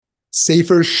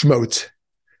Sefer Shmot,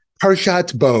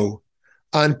 Parshat Bo,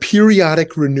 on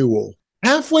periodic renewal.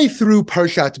 Halfway through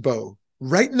Parshat Bo,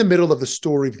 right in the middle of the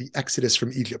story of the Exodus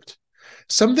from Egypt,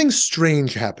 something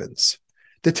strange happens.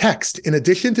 The text, in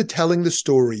addition to telling the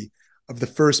story of the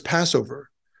first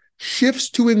Passover, shifts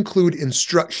to include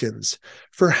instructions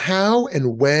for how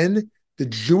and when the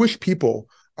Jewish people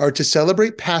are to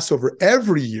celebrate Passover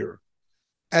every year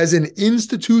as an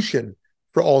institution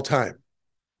for all time.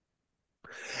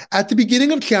 At the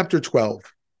beginning of chapter 12,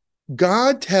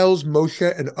 God tells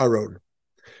Moshe and Aaron,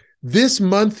 "This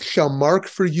month shall mark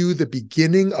for you the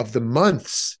beginning of the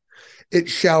months. It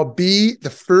shall be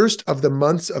the first of the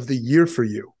months of the year for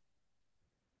you."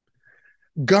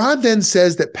 God then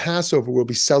says that Passover will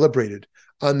be celebrated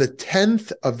on the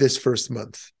 10th of this first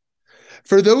month.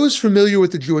 For those familiar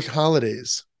with the Jewish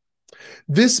holidays,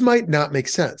 this might not make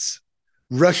sense.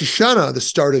 Rosh Hashanah, the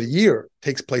start of the year,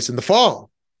 takes place in the fall,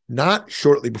 not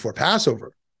shortly before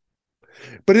Passover.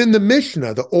 But in the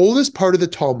Mishnah, the oldest part of the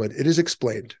Talmud, it is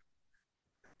explained,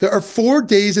 there are 4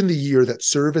 days in the year that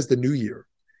serve as the new year,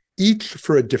 each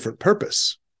for a different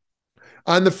purpose.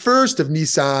 On the first of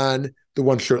Nisan, the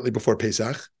one shortly before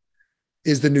Pesach,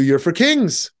 is the new year for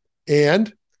kings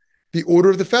and the order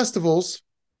of the festivals.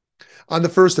 On the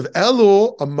first of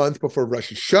Elul, a month before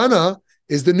Rosh Hashanah,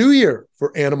 is the new year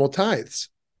for animal tithes.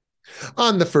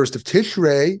 On the first of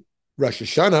Tishrei, Rosh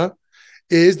Hashanah,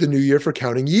 is the new year for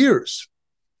counting years.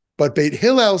 But Beit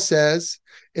Hillel says,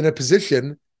 in a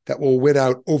position that will win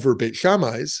out over Beit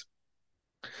Shammai's,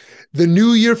 the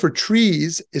new year for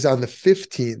trees is on the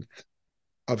 15th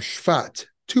of Shvat,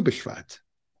 Tu B'Shvat.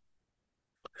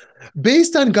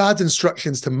 Based on God's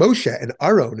instructions to Moshe and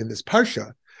Aaron in this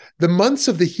parsha, the months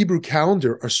of the Hebrew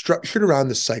calendar are structured around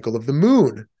the cycle of the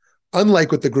moon,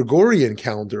 unlike with the Gregorian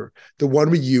calendar, the one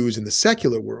we use in the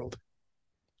secular world.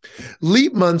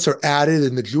 Leap months are added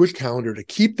in the Jewish calendar to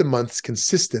keep the months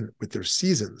consistent with their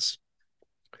seasons.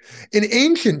 In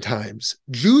ancient times,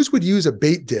 Jews would use a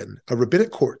Beit Din, a rabbinic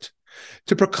court,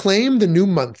 to proclaim the new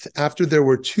month after there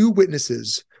were 2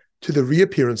 witnesses to the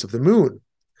reappearance of the moon.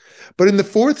 But in the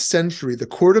 4th century, the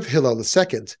court of Hillel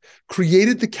II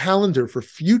created the calendar for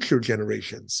future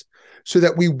generations so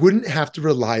that we wouldn't have to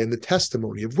rely on the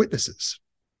testimony of witnesses.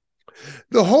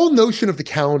 The whole notion of the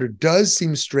calendar does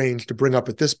seem strange to bring up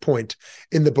at this point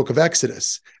in the book of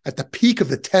Exodus, at the peak of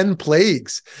the 10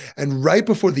 plagues, and right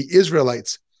before the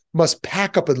Israelites must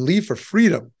pack up and leave for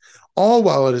freedom, all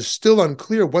while it is still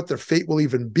unclear what their fate will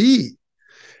even be.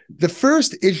 The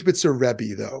first Ishbitzer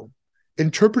Rebbe, though,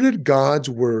 interpreted God's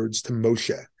words to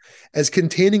Moshe as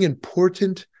containing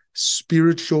important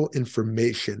spiritual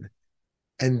information,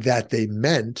 and that they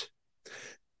meant,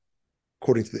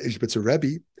 according to the Ishbitzer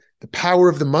Rebbe, the power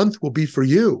of the month will be for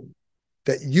you,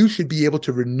 that you should be able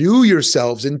to renew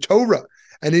yourselves in Torah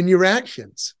and in your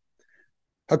actions.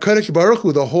 HaKadosh Baruch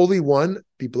Hu, the Holy One,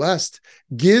 be blessed,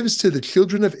 gives to the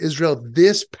children of Israel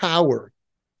this power.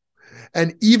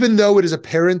 And even though it is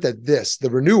apparent that this, the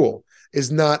renewal,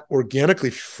 is not organically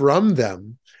from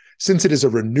them, since it is a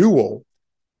renewal,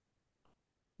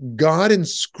 God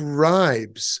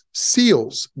inscribes,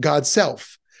 seals God's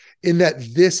self in that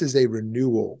this is a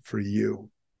renewal for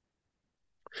you.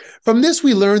 From this,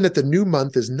 we learn that the new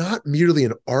month is not merely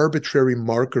an arbitrary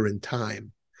marker in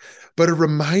time, but a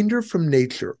reminder from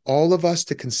nature, all of us,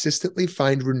 to consistently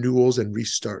find renewals and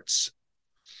restarts.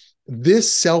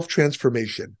 This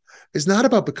self-transformation is not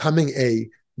about becoming a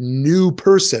new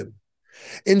person.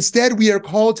 Instead, we are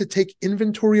called to take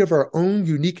inventory of our own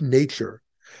unique nature,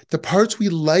 the parts we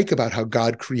like about how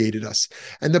God created us,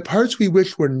 and the parts we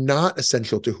wish were not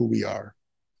essential to who we are.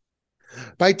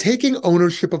 By taking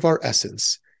ownership of our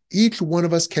essence, each one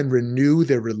of us can renew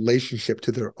their relationship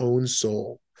to their own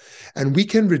soul, and we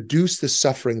can reduce the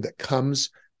suffering that comes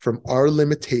from our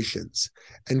limitations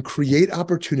and create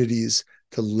opportunities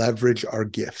to leverage our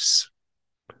gifts.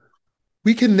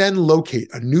 We can then locate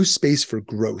a new space for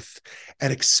growth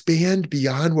and expand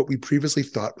beyond what we previously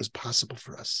thought was possible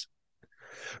for us.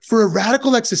 For a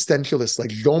radical existentialist like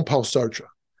Jean-Paul Sartre,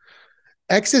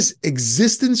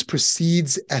 existence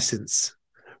precedes essence,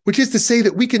 which is to say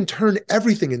that we can turn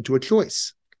everything into a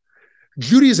choice.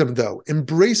 Judaism, though,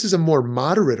 embraces a more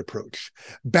moderate approach,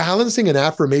 balancing an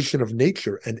affirmation of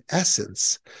nature and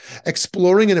essence,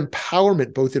 exploring an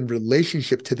empowerment both in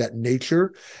relationship to that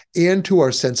nature and to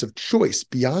our sense of choice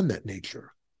beyond that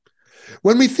nature.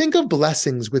 When we think of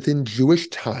blessings within Jewish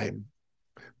time,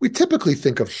 we typically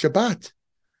think of Shabbat.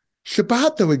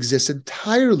 Shabbat, though, exists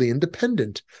entirely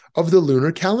independent of the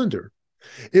lunar calendar.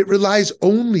 It relies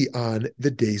only on the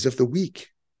days of the week.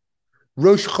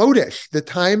 Rosh Chodesh, the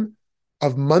time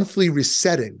of monthly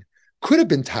resetting, could have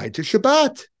been tied to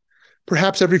Shabbat.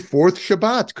 Perhaps every fourth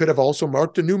Shabbat could have also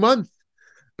marked a new month.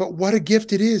 But what a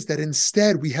gift it is that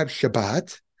instead we have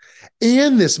Shabbat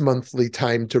and this monthly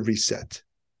time to reset.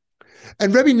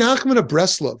 And Rebbe Nachman of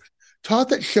Breslov taught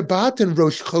that Shabbat and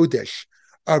Rosh Chodesh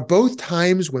are both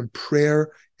times when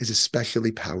prayer is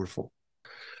especially powerful.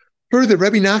 Further,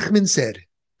 Rebbe Nachman said,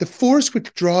 the force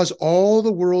which draws all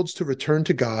the worlds to return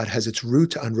to God has its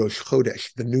root on Rosh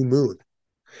Chodesh, the new moon.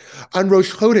 On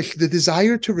Rosh Chodesh, the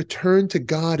desire to return to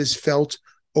God is felt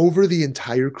over the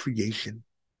entire creation.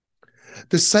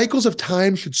 The cycles of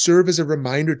time should serve as a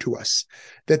reminder to us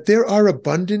that there are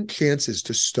abundant chances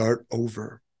to start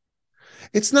over.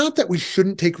 It's not that we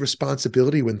shouldn't take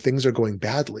responsibility when things are going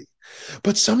badly,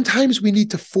 but sometimes we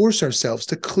need to force ourselves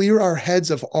to clear our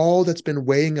heads of all that's been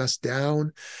weighing us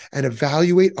down and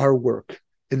evaluate our work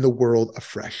in the world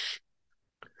afresh.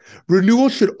 Renewal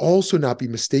should also not be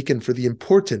mistaken for the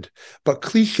important but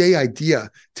cliche idea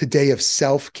today of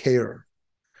self-care.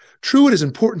 True, it is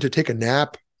important to take a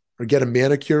nap or get a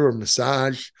manicure or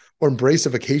massage or embrace a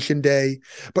vacation day,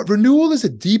 but renewal is a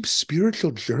deep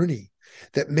spiritual journey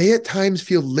that may at times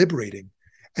feel liberating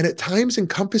and at times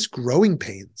encompass growing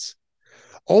pains.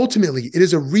 Ultimately, it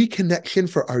is a reconnection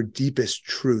for our deepest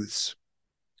truths.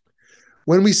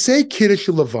 When we say Kiddush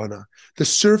Levana, the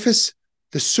service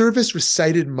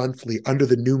recited monthly under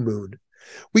the new moon,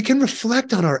 we can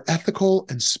reflect on our ethical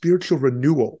and spiritual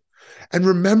renewal and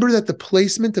remember that the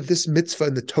placement of this mitzvah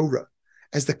in the Torah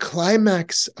as the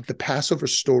climax of the Passover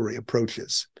story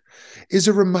approaches is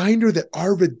a reminder that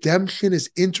our redemption is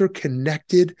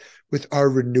interconnected with our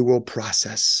renewal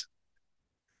process.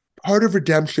 Part of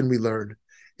redemption, we learn,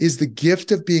 is the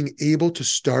gift of being able to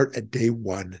start at day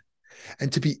one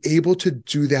and to be able to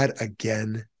do that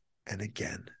again and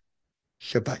again.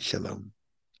 Shabbat Shalom.